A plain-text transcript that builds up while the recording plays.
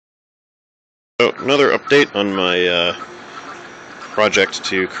So another update on my project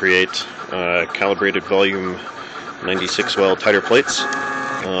to create calibrated volume 96 well titer plates.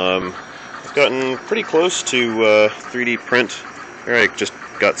 I've gotten pretty close to 3D print. Here I just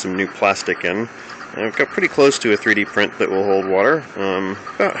got some new plastic in. I've got pretty close to a 3D print that will hold water.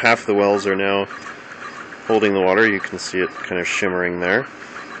 About half the wells are now holding the water. You can see it kind of shimmering there.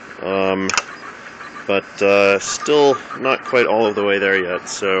 But still not quite all of the way there yet.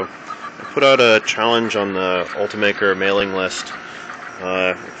 So I put out a challenge on the Ultimaker mailing list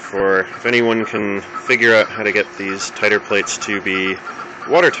for if anyone can figure out how to get these titer plates to be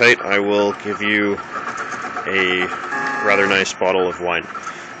watertight, I will give you a rather nice bottle of wine.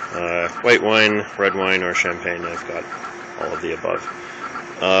 White wine, red wine, or champagne. I've got all of the above.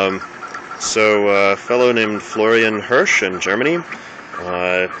 So a fellow named Florian Hirsch in Germany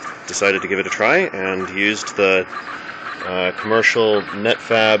decided to give it a try and used the commercial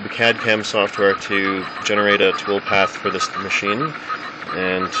NetFab CAD/CAM software to generate a toolpath for this machine,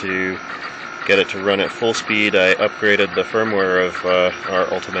 and to get it to run at full speed I upgraded the firmware of our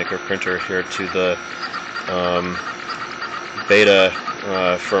Ultimaker printer here to the beta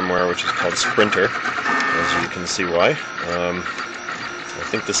firmware, which is called Sprinter, as you can see why. I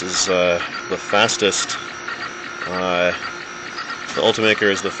think this is the fastest, the Ultimaker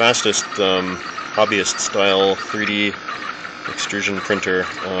is the fastest hobbyist style 3D extrusion printer,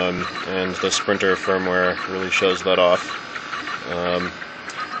 and the Sprinter firmware really shows that off.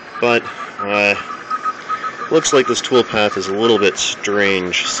 But looks like this toolpath is a little bit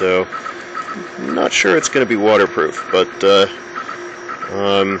strange, so I'm not sure it's going to be waterproof, but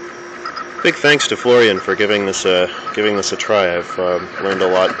big thanks to Florian for giving this a try. I've learned a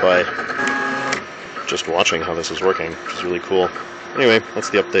lot by just watching how this is working, which is really cool. Anyway, that's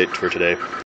the update for today.